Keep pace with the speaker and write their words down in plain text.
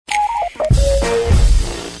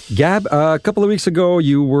Gab, a couple of weeks ago,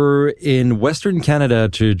 you were in Western Canada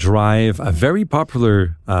to drive a very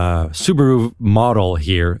popular Subaru model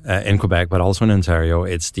here in Quebec, but also in Ontario.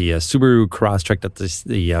 It's the Subaru Crosstrek. That's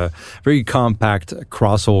the very compact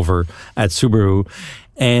crossover at Subaru.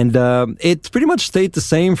 And it's pretty much stayed the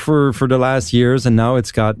same for the last years, and now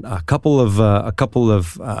it's got a couple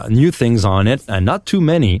of new things on it, and not too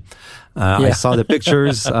many. I saw the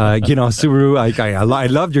pictures. Subaru. I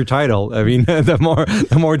loved your title. I mean, the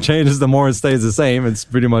more changes, the more it stays the same. It's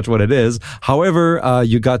pretty much what it is. However,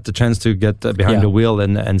 you got the chance to get behind the wheel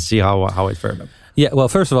and see how it fared. Yeah, well,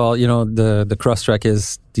 first of all, the Crosstrek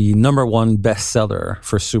is the number one bestseller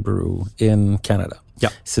for Subaru in Canada. Yeah,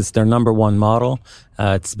 it's their number one model.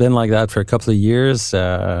 It's been like that for a couple of years.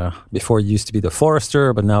 Before it used to be the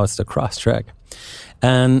Forester, but now it's the Crosstrek.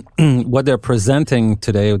 And what they're presenting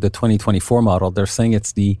today with the 2024 model, they're saying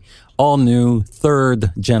it's the all-new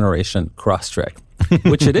third generation Crosstrek,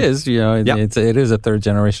 which it is. It is a third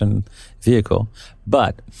generation vehicle.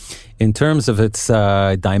 But in terms of its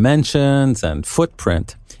dimensions and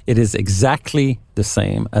footprint, it is exactly the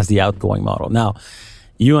same as the outgoing model. Now,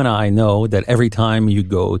 you and I know that every time you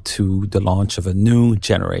go to the launch of a new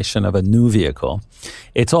generation of a new vehicle,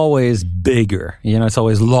 it's always bigger. It's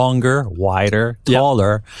always longer, wider,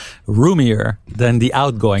 taller, roomier than the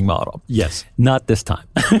outgoing model. Yes. Not this time.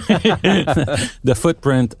 The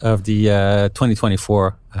footprint of the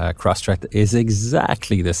 2024 Crosstrek is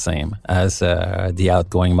exactly the same as the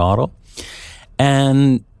outgoing model.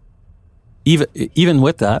 And even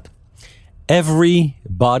with that, every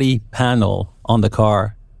body panel on the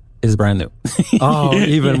car is brand new.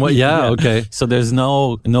 Okay. So there's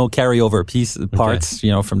no carryover parts,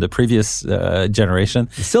 from the previous generation.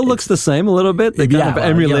 It still looks the same a little bit. They kind of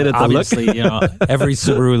emulated the look. Obviously, every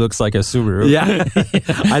Subaru looks like a Subaru. Yeah.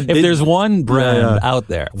 If there's one brand out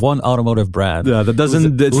there, one automotive brand, that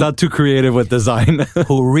doesn't. It's not too creative with design.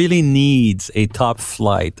 Who really needs a top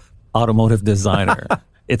flight automotive designer.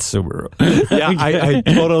 It's Subaru. I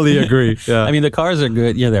totally agree. Yeah. I mean, the cars are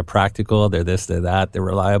good. Yeah, they're practical. They're this, they're that. They're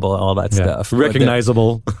reliable, all that stuff.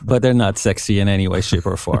 Recognizable. But they're not sexy in any way, shape,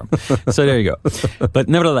 or form. So there you go. But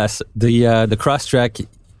nevertheless, the Crosstrek,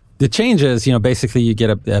 the changes, basically you get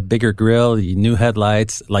a bigger grille, new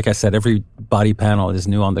headlights. Like I said, every body panel is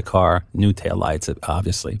new on the car, new taillights,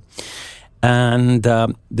 obviously. And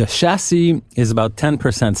the chassis is about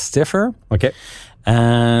 10% stiffer. Okay.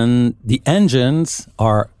 And the engines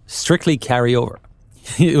are strictly carryover.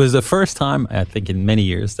 It was the first time, I think, in many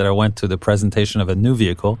years that I went to the presentation of a new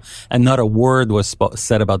vehicle and not a word was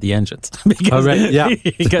said about the engines. Because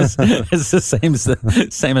it's the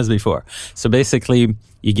same as before. So basically,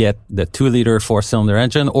 you get the 2-liter 4-cylinder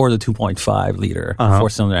engine or the 2.5-liter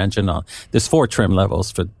 4-cylinder engine. There's 4 trim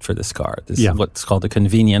levels for this car. This is what's called the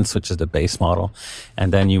Convenience, which is the base model.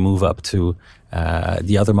 And then you move up to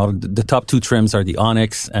the other model. The top 2 trims are the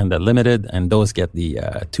Onyx and the Limited, and those get the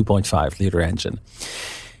 2.5-liter engine.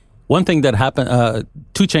 One thing that happened,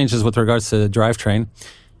 2 changes with regards to the drivetrain.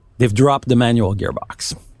 They've dropped the manual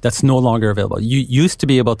gearbox. That's no longer available. You used to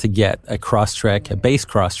be able to get a Crosstrek, a base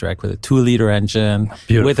Crosstrek with a 2-liter engine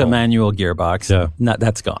with a manual gearbox. Yeah.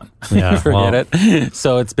 That's gone. Yeah, Forget it.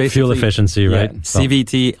 So it's basically fuel efficiency, right?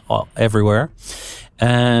 CVT everywhere.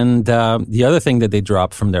 And the other thing that they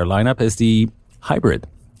dropped from their lineup is the hybrid.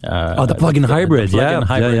 The plug-in hybrid. The plug-in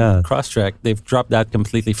hybrid Crosstrek. They've dropped that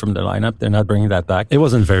completely from their lineup. They're not bringing that back. It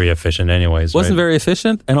wasn't very efficient anyways. Wasn't very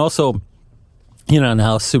efficient. And also,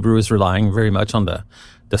 now Subaru is relying very much on the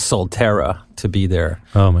Solterra to be their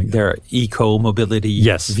eco-mobility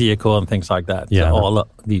vehicle and things like that. Yeah. So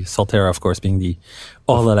the Solterra, of course, being the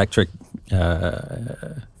all-electric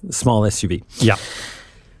small SUV. Yeah.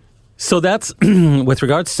 So that's with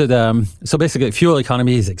regards to so basically fuel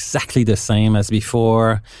economy is exactly the same as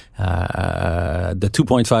before. The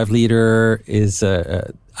 2.5 liter is, I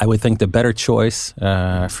would think, the better choice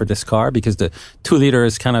for this car because the 2 liter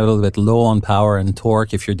is kind of a little bit low on power and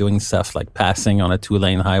torque if you're doing stuff like passing on a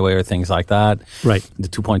 2-lane highway or things like that. Right. The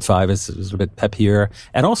 2.5 is a bit peppier.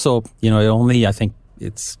 And also, I think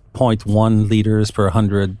it's 0.1 liters per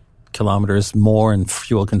 100 kilometers more in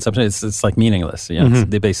fuel consumption. It's like meaningless.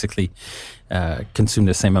 They basically consume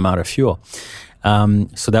the same amount of fuel.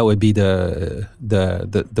 So that would be the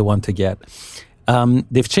one to get.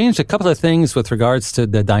 They've changed a couple of things with regards to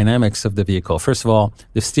the dynamics of the vehicle. First of all,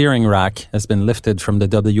 the steering rack has been lifted from the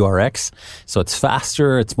WRX, so it's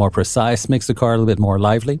faster, it's more precise, makes the car a little bit more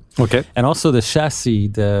lively. Okay. And also the chassis,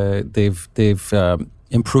 they've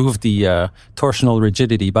improved the torsional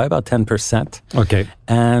rigidity by about 10%. Okay.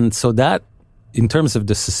 And so that in terms of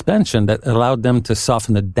the suspension, that allowed them to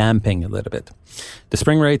soften the damping a little bit. The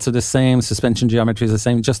spring rates are the same, suspension geometry is the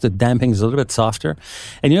same, just the damping is a little bit softer.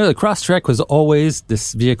 And the Crosstrek was always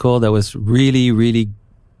this vehicle that was really, really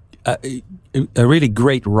a really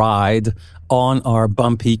great ride on our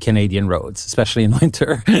bumpy Canadian roads, especially in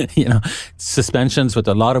winter. Suspensions with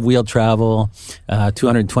a lot of wheel travel,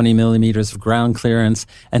 220 millimeters of ground clearance.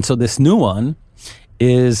 And so this new one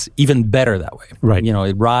is even better that way. Right.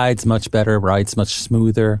 It rides much better, rides much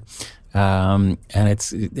smoother. And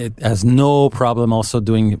it has no problem also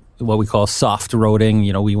doing what we call soft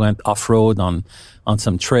roading. We went off-road on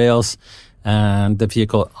some trails, and the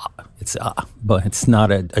vehicle, but it's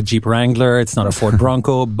not a Jeep Wrangler, it's not a Ford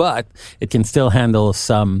Bronco, but it can still handle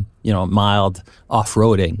some, mild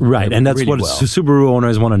off-roading. Right, and that's really what Subaru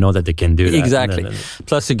owners want to know, that they can do that. Exactly.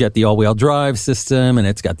 Plus you get the all-wheel drive system, and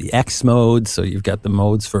it's got the X mode, so you've got the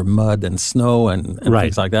modes for mud and snow and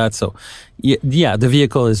things like that. So, yeah, the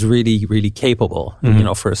vehicle is really, really capable,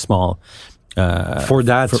 for a small... for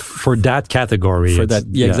that category.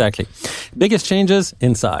 Exactly. Biggest changes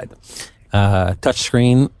inside.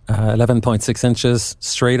 Touchscreen, 11.6 inches,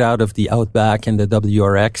 straight out of the Outback and the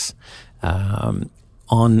WRX.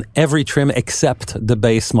 On every trim except the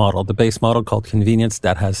base model. The base model called Convenience,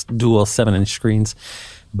 that has dual 7-inch screens.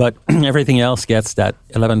 But everything else gets that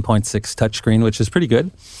 11.6 touchscreen, which is pretty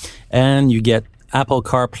good. And you get Apple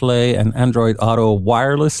CarPlay and Android Auto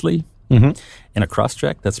wirelessly in a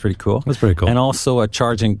Crosstrek. That's pretty cool. That's pretty cool. And also a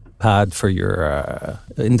charging pad for your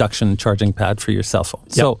induction charging pad for your cell phone.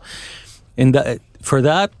 Yep. So for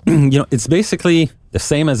that, it's basically the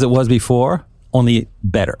same as it was before, only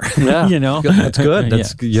better. Yeah, that's good.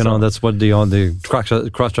 That's that's what the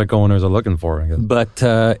Crosstrek owners are looking for, I guess. But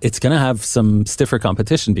it's going to have some stiffer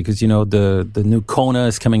competition because the new Kona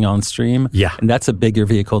is coming on stream. Yeah, and that's a bigger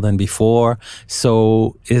vehicle than before.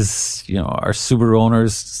 So is our Subaru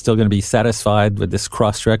owners still going to be satisfied with this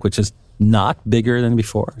Crosstrek, which is not bigger than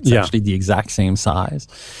before? It's actually the exact same size.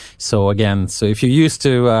 So again, if you're used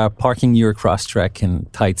to parking your Crosstrek in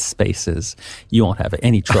tight spaces, you won't have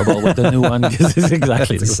any trouble with the new one because it's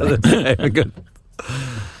exactly the same. Good.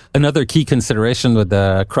 Another key consideration with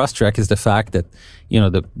the Crosstrek is the fact that,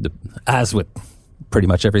 as with pretty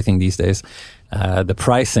much everything these days, the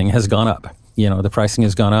pricing has gone up. The pricing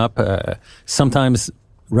has gone up, sometimes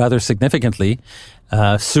rather significantly.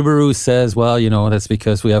 Subaru says, well, that's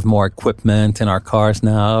because we have more equipment in our cars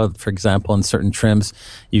now. For example, in certain trims,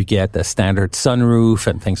 you get the standard sunroof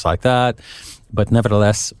and things like that. But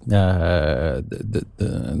nevertheless, the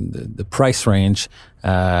price range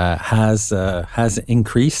has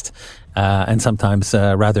increased, and sometimes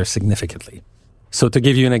rather significantly. So to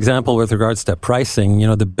give you an example with regards to pricing,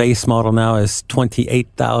 the base model now is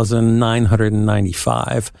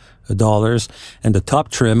 $28,995. And the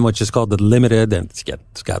top trim, which is called the Limited, and it's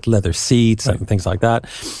got leather seats and things like that,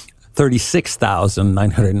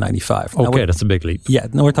 $36,995. Okay, that's a big leap. Yeah,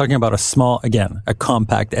 no, we're talking about a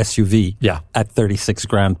compact SUV at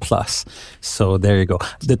 $36,000 plus. So there you go.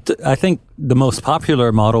 I think the most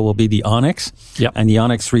popular model will be the Onyx. Yep. And the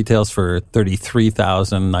Onyx retails for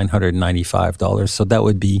 $33,995. So that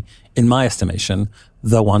would be, in my estimation,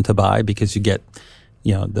 the one to buy because you get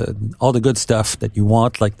all the good stuff that you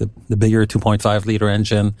want, like the bigger 2.5 liter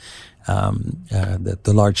engine, the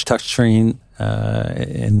large touchscreen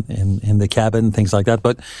in the cabin, things like that.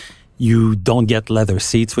 But you don't get leather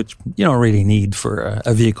seats, which you don't really need for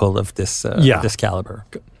a vehicle of this caliber.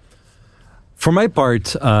 For my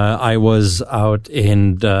part, I was out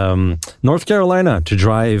in North Carolina to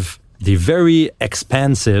drive the very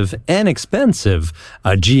expansive and expensive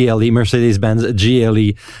GLE, Mercedes-Benz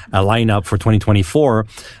GLE lineup for 2024.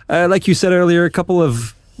 Like you said earlier, a couple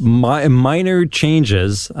of minor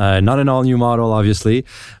changes, not an all-new model, obviously,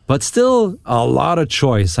 but still a lot of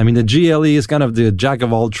choice. I mean, the GLE is kind of the jack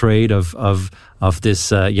of all trade of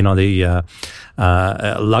this,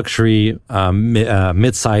 luxury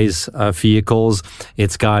mid-size vehicles.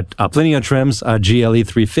 It's got plenty of trims, GLE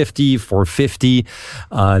 350, 450,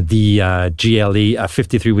 the GLE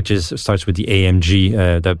 53, which starts with the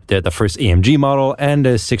AMG, the first AMG model, and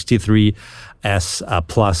the 63 S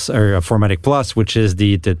Plus or 4MATIC Plus, which is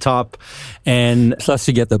the top, and plus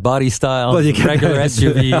you get the body style, regular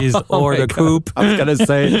SUVs or the coupe. I was gonna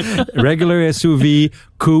say regular SUV,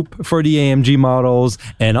 coupe for the AMG models,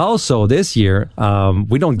 and also this year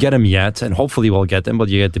we don't get them yet, and hopefully we'll get them. But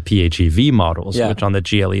you get the PHEV models, which on the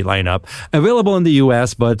GLE lineup available in the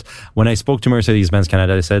US. But when I spoke to Mercedes-Benz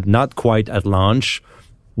Canada, they said not quite at launch.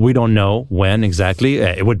 We don't know when exactly.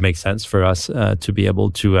 It would make sense for us to be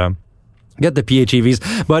able to get the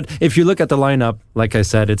PHEVs. But if you look at the lineup, like I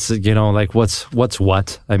said, it's, like what's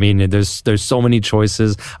what. I mean, there's so many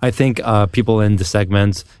choices. I think people in the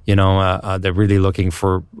segment, they're really looking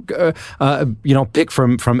for, pick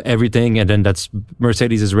from everything, and then that's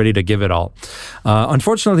Mercedes is ready to give it all.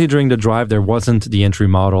 Unfortunately, during the drive, there wasn't the entry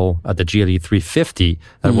model, the GLE 350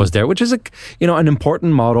 that was there, which is an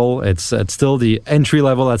important model. It's still the entry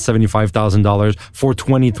level at $75,000 for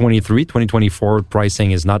 2023. 2024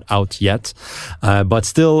 pricing is not out yet. But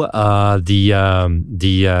still,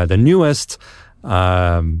 the newest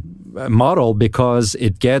model, because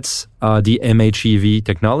it gets the MHEV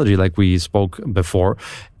technology, like we spoke before.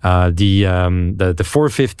 The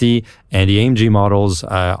 450 and the AMG models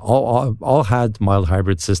all had mild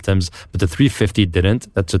hybrid systems, but the 350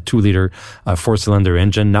 didn't. That's a 2-liter 4-cylinder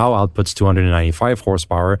engine. Now outputs 295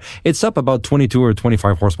 horsepower. It's up about 22 or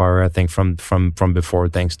 25 horsepower, I think, from before,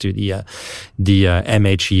 thanks to the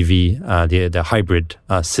MHEV, the hybrid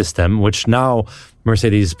system, which now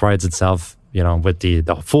Mercedes prides itself. With the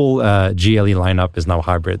full GLE lineup is now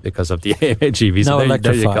hybrid because of the MHEV. Now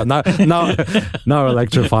electrified. Now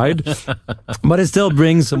electrified. But it still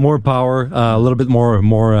brings more power, a little bit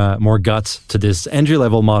more guts to this entry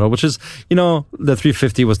level model, which is, the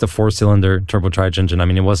 350 was the 4-cylinder turbocharged engine. I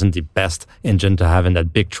mean, it wasn't the best engine to have in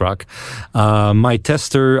that big truck. My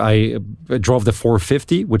tester, I drove the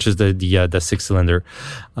 450, which is the 6-cylinder.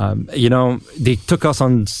 They took us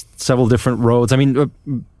on several different roads. I mean,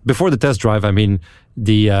 before the test drive, they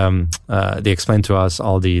explained to us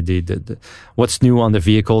all the what's new on the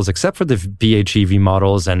vehicles, except for the PHEV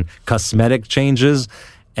models and cosmetic changes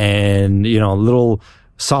and, little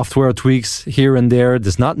software tweaks here and there.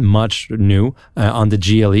 There's not much new on the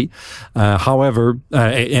GLE. However,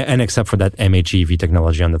 and except for that MHEV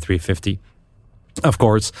technology on the 350, of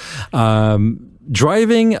course.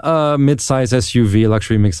 Driving a mid-size SUV,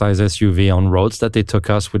 luxury mid-size SUV on roads that they took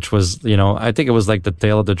us, which was, I think it was like the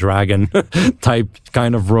tail of the dragon type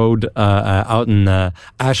kind of road out in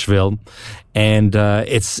Asheville. And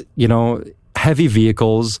it's, heavy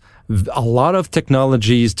vehicles, a lot of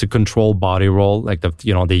technologies to control body roll, like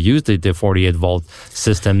they use the 48 volt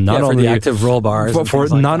system, not only for the active roll bars, for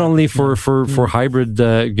not only for hybrid,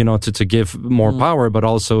 to give more power, but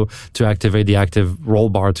also to activate the active roll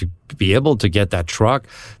bar to be able to get that truck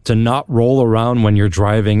to not roll around when you're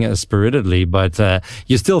driving spiritedly, but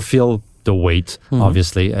you still feel the weight.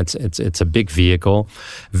 Obviously, it's a big vehicle,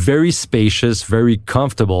 very spacious, very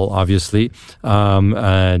comfortable. Obviously,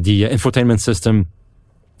 the infotainment system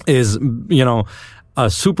is,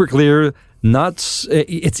 super clear.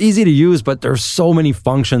 It's easy to use, but there's so many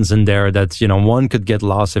functions in there that, one could get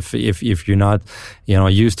lost if you're not,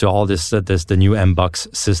 used to all this, the new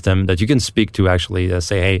MBUX system that you can speak to actually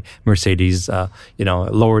say, hey, Mercedes,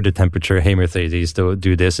 lower the temperature. Hey, Mercedes,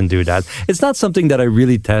 do this and do that. It's not something that I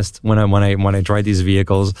really test when I try these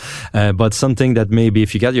vehicles, but something that maybe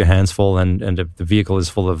if you get your hands full and the vehicle is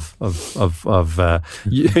full of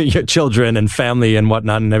your children and family and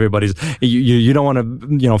whatnot, and everybody's, you don't want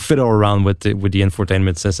to, fiddle around with the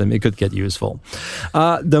infotainment system. It could get useful.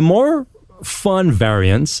 The more fun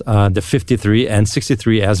variants, the 53 and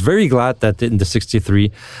 63S. Very glad that in the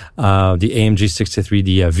 63, the AMG 63,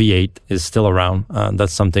 the V8 is still around.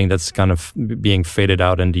 That's something that's kind of being faded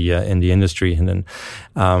out in the industry. And then,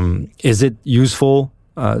 is it useful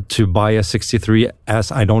to buy a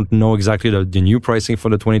 63S? I don't know exactly the new pricing for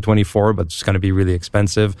the 2024, but it's going to be really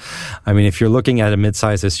expensive. I mean, if you're looking at a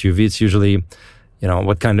mid-size SUV, it's usually,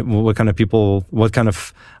 what kind of people, what kind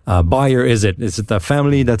of buyer is it? Is it a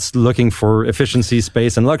family that's looking for efficiency,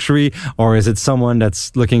 space, and luxury, or is it someone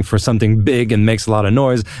that's looking for something big and makes a lot of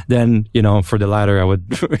noise? Then, for the latter, I would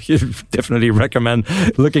definitely recommend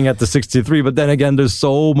looking at the 63. But then again, there's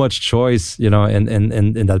so much choice, in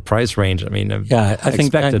that price range. I mean, I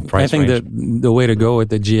think the way to go with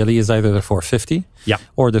the GLE is either the 450,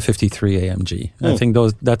 or the 53 AMG. I think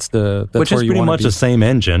that's which is pretty much the same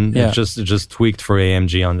engine. Yeah. It's just tweaked for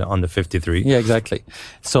AMG on the 53. Yeah, exactly.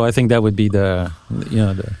 So I think that would be the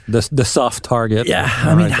soft target.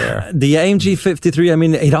 Yeah, the AMG 53. I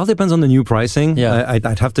mean, it all depends on the new pricing. Yeah,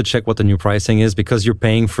 I'd have to check what the new pricing is because you're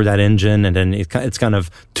paying for that engine, and then it's kind of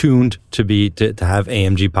tuned to have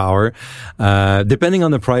AMG power. Depending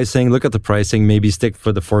on the pricing, look at the pricing. Maybe stick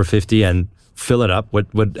for the 450 and fill it up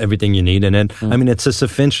with everything you need in it. I mean, it's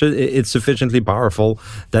sufficiently powerful,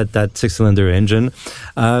 that 6-cylinder engine.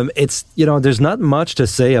 It's, there's not much to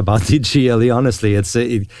say about the GLE, honestly.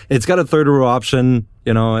 It's got a third row option.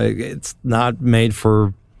 It's not made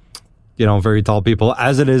for, very tall people,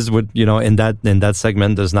 as it is with, in that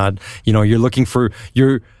segment. Does not,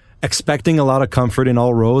 you're expecting a lot of comfort in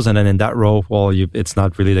all rows, and then in that row, well, it's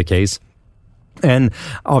not really the case. And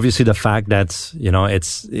obviously the fact that,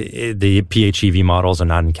 the PHEV models are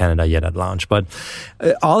not in Canada yet at launch. But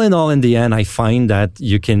all in the end, I find that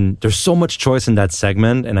there's so much choice in that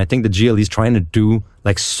segment. And I think the GLE is trying to do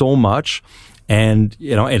like so much. And,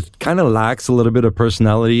 it kind of lacks a little bit of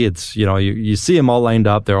personality. It's, you see them all lined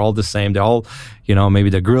up. They're all the same. They're all, maybe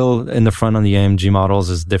the grille in the front on the AMG models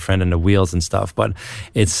is different and the wheels and stuff. But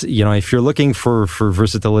it's, if you're looking for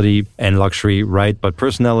versatility and luxury, right? But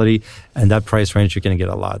personality and that price range, you're going to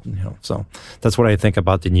get a lot, So that's what I think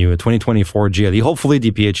about the new 2024 GLE. Hopefully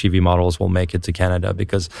the PHEV models will make it to Canada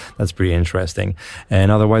because that's pretty interesting.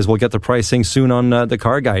 And otherwise, we'll get the pricing soon on the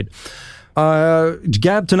Car Guide.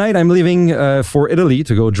 Gab, tonight I'm leaving for Italy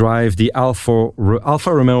to go drive the Alfa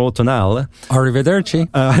Romeo Tonale. Arrivederci.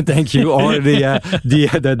 Thank you. Or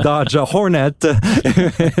the Dodge Hornet,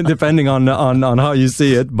 depending on how you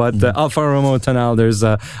see it. But Alfa Romeo Tonale, there's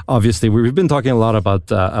obviously we've been talking a lot about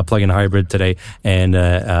a plug-in hybrid today, and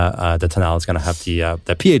the Tonale is going to have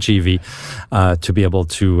the PHEV to be able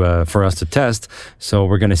to for us to test. So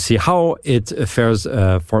we're going to see how it fares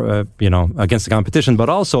against the competition, but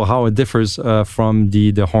also how it differs from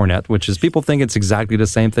the Hornet, which is people think it's exactly the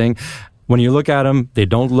same thing. When you look at them, they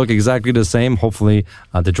don't look exactly the same. Hopefully,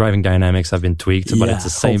 the driving dynamics have been tweaked, but it's the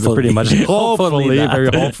same. Pretty much. Hopefully, very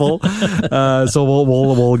hopeful. So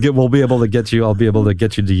we'll be able to get you. I'll be able to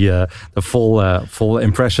get you the full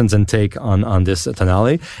impressions and take on this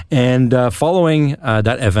Tonale. And following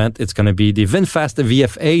that event, it's going to be the VinFast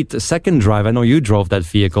VF8 second drive. I know you drove that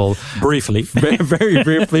vehicle briefly, very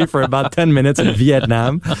briefly for about 10 minutes in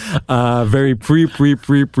Vietnam. Very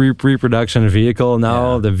pre-production vehicle.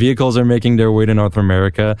 Now the vehicles are making their way to North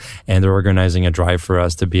America, and they're organizing a drive for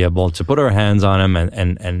us to be able to put our hands on them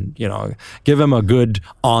and give them a good,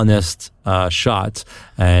 honest shot.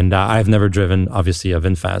 And I've never driven, obviously, a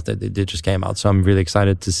VinFast. They just came out, so I'm really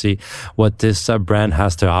excited to see what this brand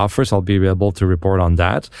has to offer. So I'll be able to report on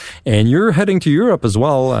that. And you're heading to Europe as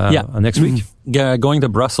well next week. Yeah, going to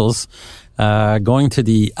Brussels. Going to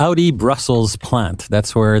the Audi Brussels plant.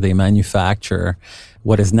 That's where they manufacture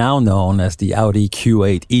what is now known as the Audi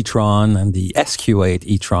Q8 e-tron and the SQ8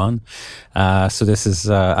 e-tron. So this is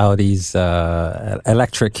Audi's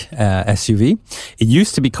electric SUV. It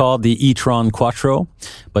used to be called the e-tron Quattro,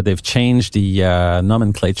 but they've changed the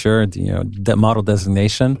nomenclature, the model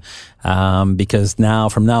designation, because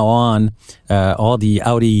from now on, all the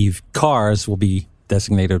Audi cars will be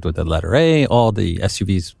designated with the letter A, all the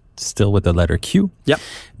SUVs still with the letter Q. Yep.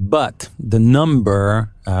 But the number,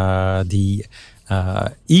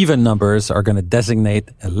 even numbers are going to designate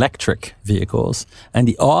electric vehicles, and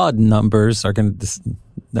the odd numbers are going to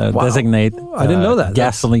designate I didn't know that.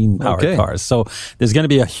 gasoline-powered cars. So there's going to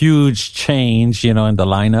be a huge change, in the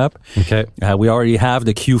lineup. Okay. We already have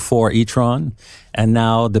the Q4 e-tron, and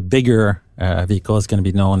now the bigger vehicle is going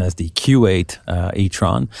to be known as the Q8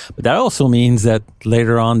 e-tron. But that also means that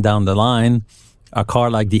later on down the line, a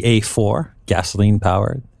car like the A4,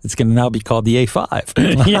 gasoline-powered, it's going to now be called the A5.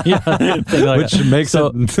 Which makes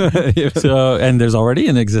it... So, and there's already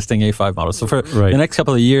an existing A5 model. So for the next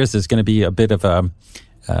couple of years, there's going to be a bit of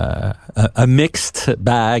a mixed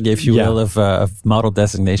bag, if you will, of model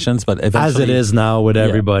designations. But eventually, as it is now with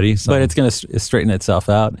everybody. So. But it's going to straighten itself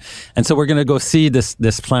out. And so we're going to go see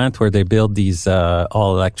this plant where they build these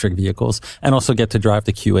all-electric vehicles, and also get to drive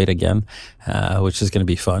the Q8 again, which is going to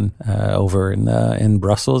be fun over in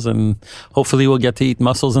Brussels. And hopefully we'll get to eat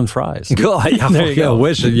mussels and fries. I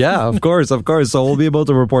wish. Yeah, of course. So we'll be able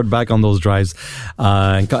to report back on those drives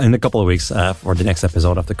in a couple of weeks for the next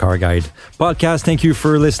episode of the Car Guide podcast. Thank you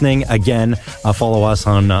for listening again. Follow us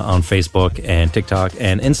on Facebook and TikTok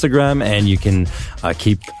and Instagram, and you can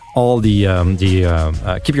keep all the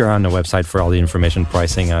keep your eye on the website for all the information,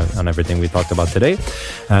 pricing on everything we talked about today.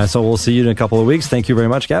 So we'll see you in a couple of weeks. Thank you very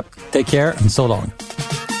much, Cap. Take care, and so long.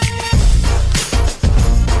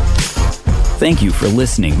 Thank you for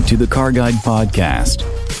listening to the Car Guide podcast.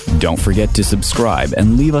 Don't forget to subscribe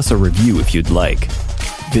and leave us a review if you'd like.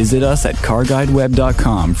 Visit us at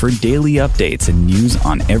carguideweb.com for daily updates and news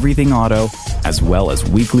on everything auto, as well as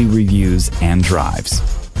weekly reviews and drives.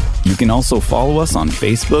 You can also follow us on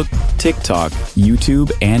Facebook, TikTok,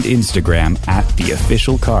 YouTube, and Instagram at The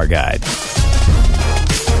Official Car Guide.